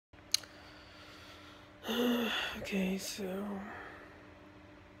Okay, so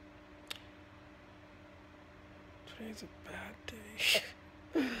today's a bad day.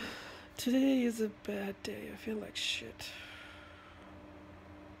 Today is a bad day. I feel like shit.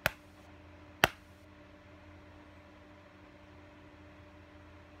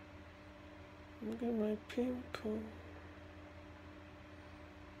 Look at my pimple.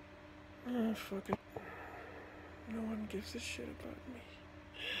 Ah, fuck it. No one gives a shit about me.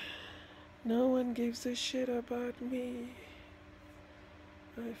 No one gives a shit about me.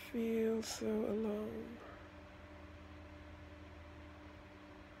 I feel so alone.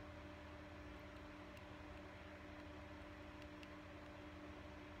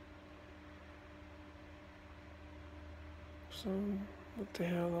 So, what the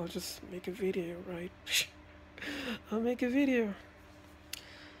hell, I'll just make a video, right? I'll make a video.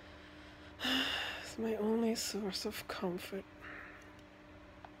 It's my only source of comfort.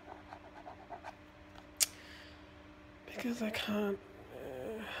 Because I can't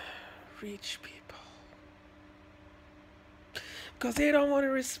reach people. Because they don't want to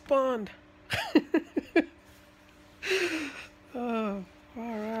respond. Oh,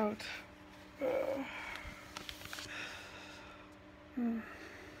 far out. I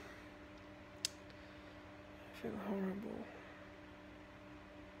feel horrible.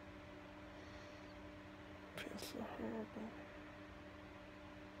 I feel so horrible.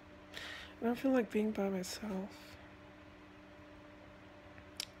 I don't feel like being by myself.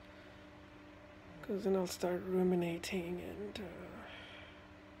 Because then I'll start ruminating and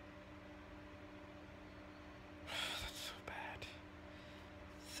that's so bad.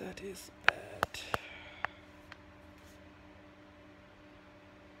 That is bad.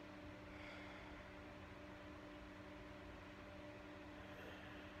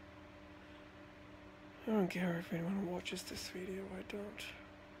 I don't care if anyone watches this video, I don't.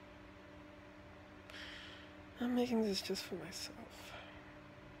 I'm making this just for myself.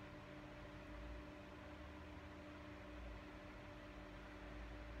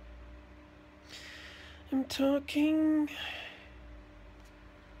 I'm talking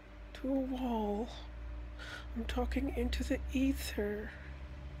to a wall. I'm talking into the ether.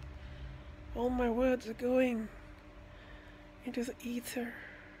 All my words are going into the ether.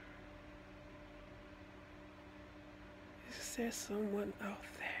 Is there someone out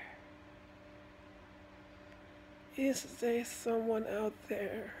there? Is there someone out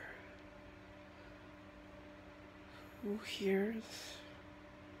there who hears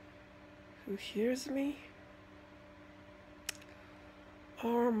me?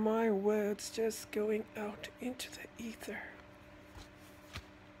 Are my words just going out into the ether?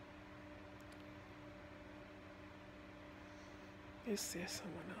 Is there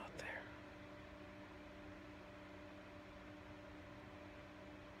someone out there?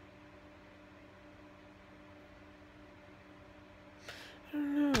 I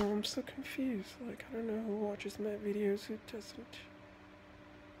don't know, I'm so confused. Like, I don't know who watches my videos, who doesn't.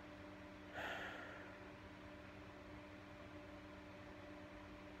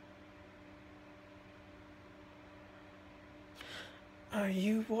 Are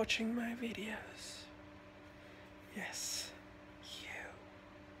you watching my videos? Yes, you.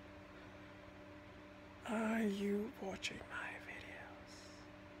 Are you watching my videos?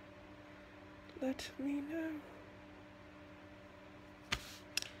 Let me know.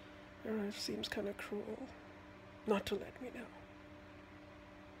 It seems kind of cruel not to let me know.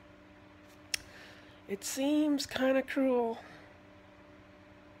 It seems kind of cruel.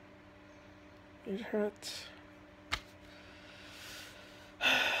 It hurts.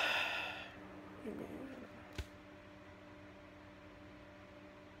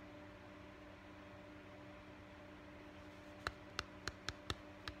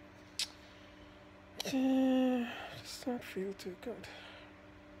 Does not feel too good.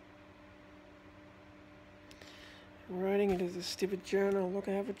 I'm writing it as a stupid journal. Look,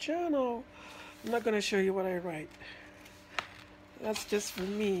 I have a journal. I'm not going to show you what I write. That's just for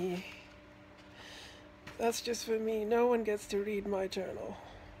me. That's just for me. No one gets to read my journal.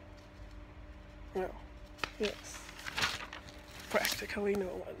 Well, yes. Practically no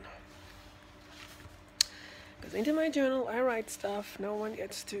one. Because into my journal I write stuff no one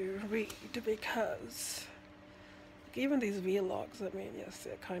gets to read because like even these vlogs, I mean, yes,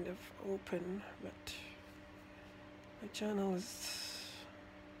 they're kind of open, but my journal is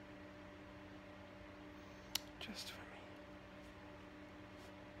just for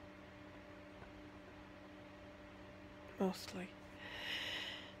me. Mostly.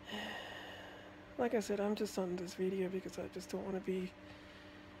 Like I said, I'm just on this video because I just don't want to be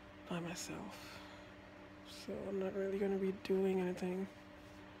by myself. So I'm not really going to be doing anything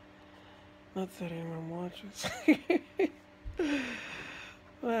Not that anyone watches.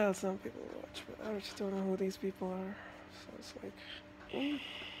 Well, some people watch, but I just don't know who these people are. So it's like,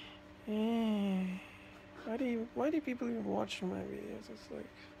 why do people even watch my videos? It's like,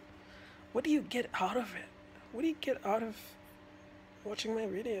 what do you get out of it? What do you get out of watching my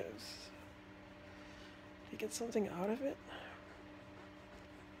videos? Do you get something out of it?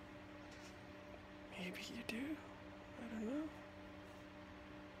 Maybe you do. I don't know.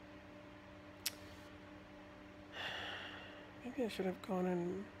 Maybe I should have gone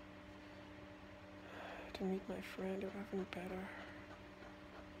and to meet my friend. It would have been better.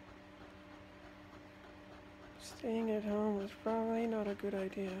 Staying at home was probably not a good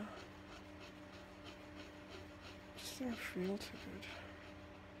idea. Just didn't feel too good.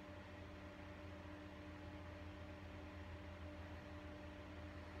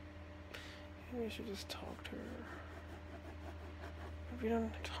 Maybe I should just talk to her. If we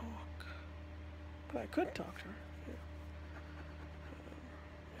don't talk, but I could talk to her. Yeah.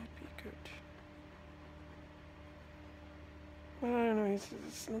 Might be good. But I don't know.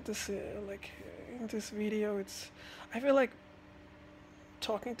 It's not this like in this video. I feel like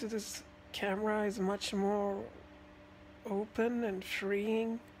talking to this camera is much more open and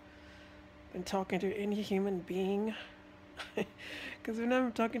freeing than talking to any human being. Because when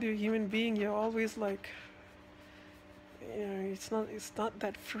I'm talking to a human being, you're always like, you know, it's not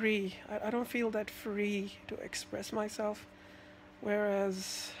that free. I don't feel that free to express myself.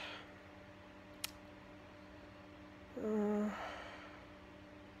 Whereas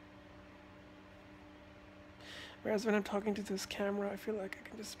when I'm talking to this camera, I feel like I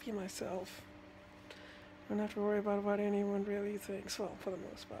can just be myself. I don't have to worry about what anyone really thinks. Well, for the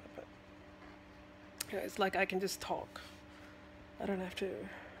most part, but yeah, it's like I can just talk. I don't have to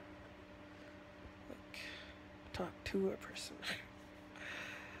like talk to a person.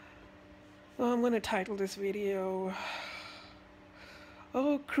 Well, I'm gonna title this video,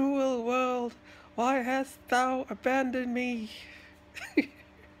 "Oh cruel world, why hast thou abandoned me?"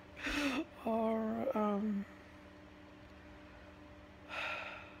 Or I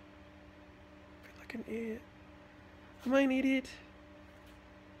feel like an idiot. Am I an idiot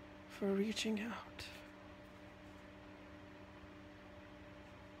for reaching out?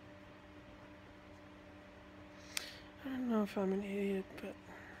 I don't know if I'm an idiot, but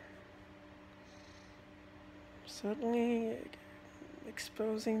certainly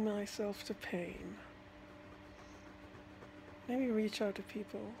exposing myself to pain. Maybe reach out to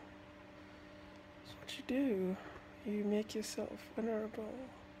people. That's what you do. You make yourself vulnerable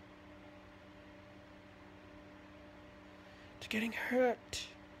to getting hurt.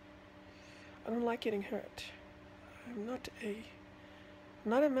 I don't like getting hurt. I'm not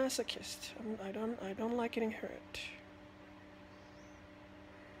a masochist. I don't like getting hurt.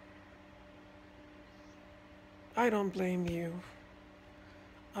 I don't blame you.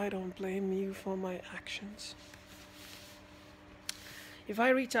 I don't blame you for my actions. If I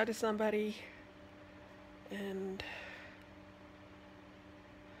reach out to somebody and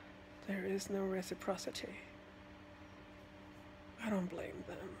there is no reciprocity, I don't blame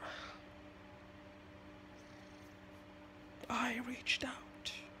them. I reached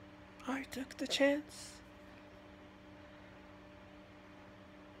out. I took the chance.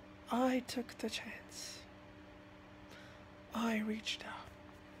 I took the chance. I reached out.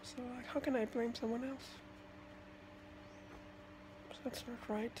 So like, how can I blame someone else? That's not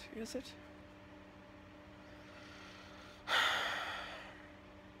right, is it?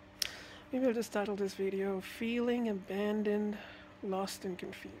 Maybe I'll just title this video, "Feeling Abandoned, Lost and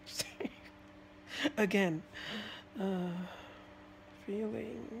Confused." Again.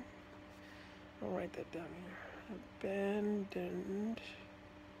 Feeling... I'll write that down here. Abandoned,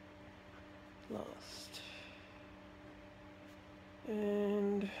 lost,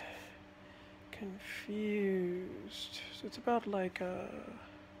 and confused. So it's about like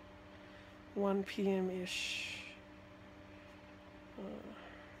 1 p.m.-ish.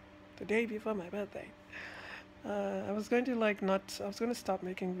 The day before my birthday. I was going to like I was going to stop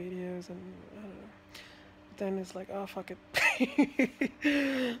making videos and then it's like, oh fuck it.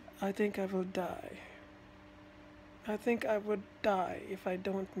 I think I will die. I think I would die if I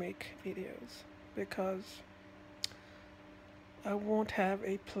don't make videos because I won't have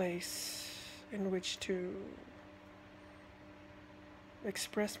a place in which to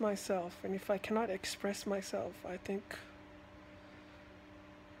express myself, and if I cannot express myself, I think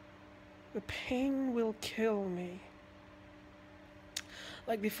the pain will kill me.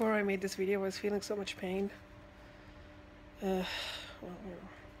 Like before I made this video, I was feeling so much pain. Well, you know,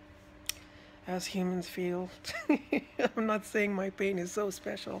 as humans feel. I'm not saying my pain is so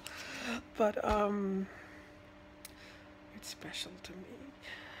special, but it's special to me.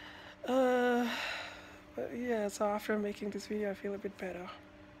 But yeah, so after making this video, I feel a bit better.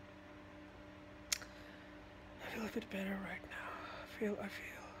 I feel a bit better right now. I feel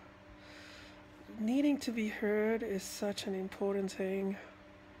needing to be heard is such an important thing.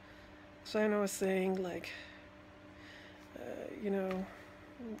 So I was saying, like, you know,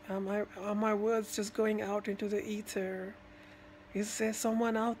 are my words just going out into the ether? Is there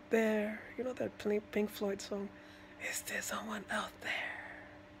someone out there? You know that Pink Floyd song? Is there someone out there?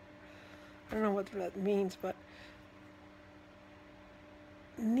 I don't know what that means, but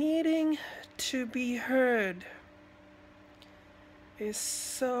needing to be heard is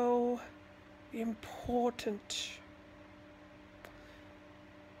so important.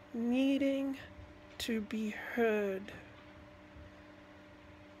 Needing to be heard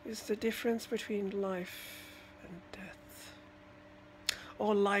is the difference between life and death,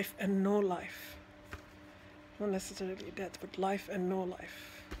 or life and no life. Not necessarily death, but life and no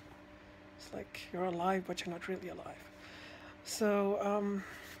life. It's like you're alive, but you're not really alive. So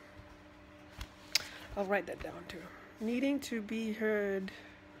I'll write that down too. Needing to be heard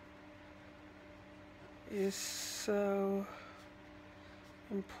is so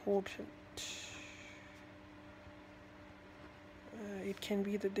important. It can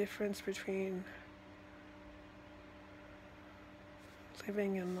be the difference between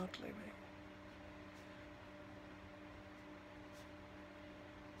living and not living.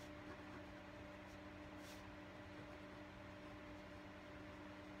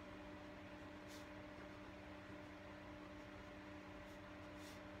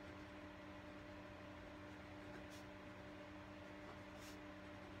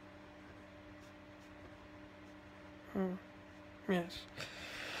 Yes.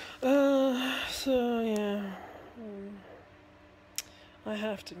 So yeah, I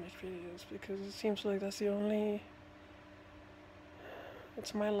have to make videos because it seems like that's the only.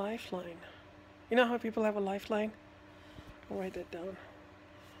 It's my lifeline. You know how people have a lifeline? I'll write that down.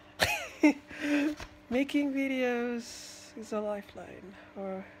 Making videos is a lifeline,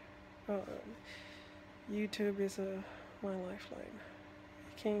 or YouTube is my lifeline.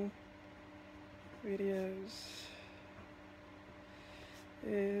 Making videos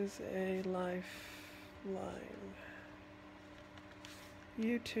is a lifeline.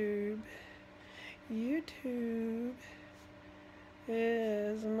 YouTube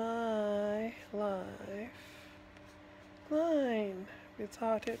is my lifeline.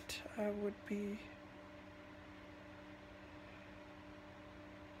 Without it, I would be,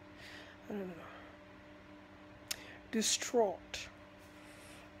 I don't know, distraught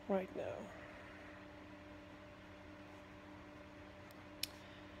right now.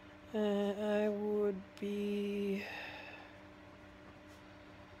 I would be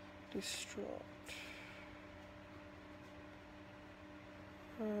distraught.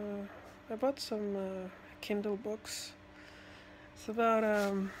 I bought some Kindle books. It's about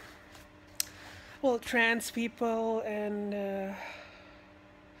well, trans people, and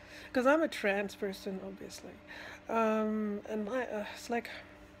because I'm a trans person, obviously, and it's like,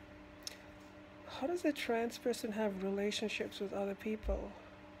 how does a trans person have relationships with other people?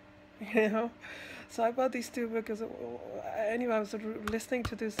 You know, so I bought these two because anyway, I was listening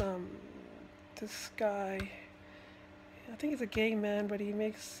to this guy. I think he's a gay man, but he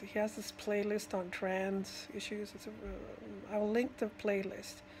has this playlist on trans issues. I'll link the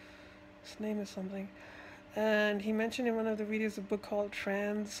playlist. His name is something, and he mentioned in one of the videos a book called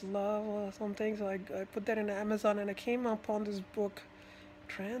Trans Love or something. So I put that in Amazon, and I came upon this book,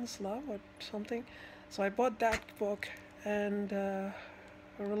 Trans Love or something. So I bought that book, and a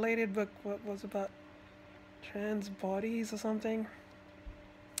related book was about trans bodies or something.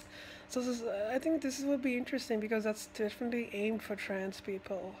 So I think this would be interesting because that's definitely aimed for trans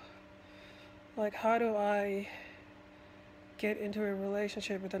people. Like, how do I get into a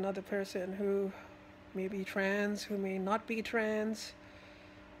relationship with another person who may be trans, who may not be trans,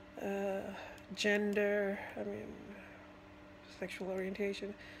 gender, I mean, sexual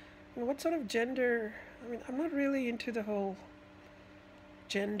orientation. And what sort of gender? I mean, I'm not really into the whole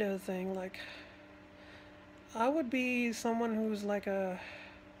gender thing. Like, I would be someone who's like a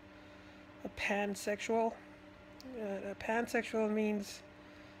pansexual. A pansexual means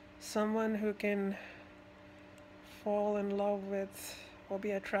someone who can fall in love with or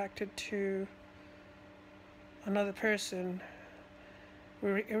be attracted to another person,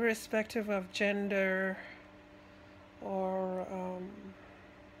 irrespective of gender or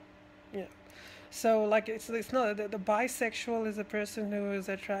yeah. So like it's not the bisexual is a person who is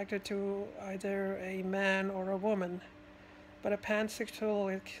attracted to either a man or a woman, but a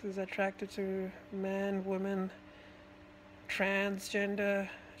pansexual is attracted to man, woman, transgender,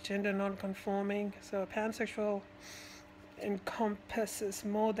 gender non-conforming. So a pansexual encompasses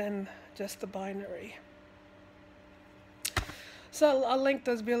more than just the binary. So I'll link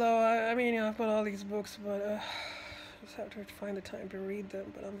those below. I mean, I've got all these books, but just have to find the time to read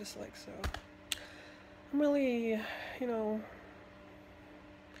them. But I'm just like, so I'm really,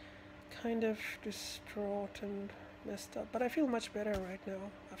 kind of distraught and messed up. But I feel much better right now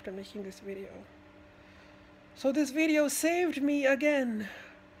after making this video. So this video saved me again.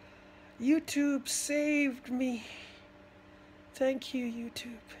 YouTube saved me. Thank you,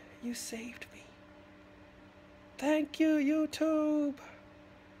 YouTube. You saved me. Thank you, YouTube.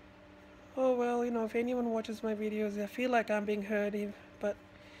 Oh well, if anyone watches my videos, I feel like I'm being heard, but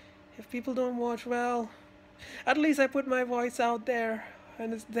if people don't watch, well, at least I put my voice out there,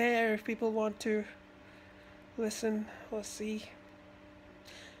 and it's there if people want to listen or see.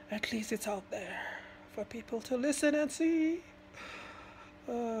 At least it's out there for people to listen and see.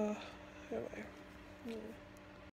 Anyway.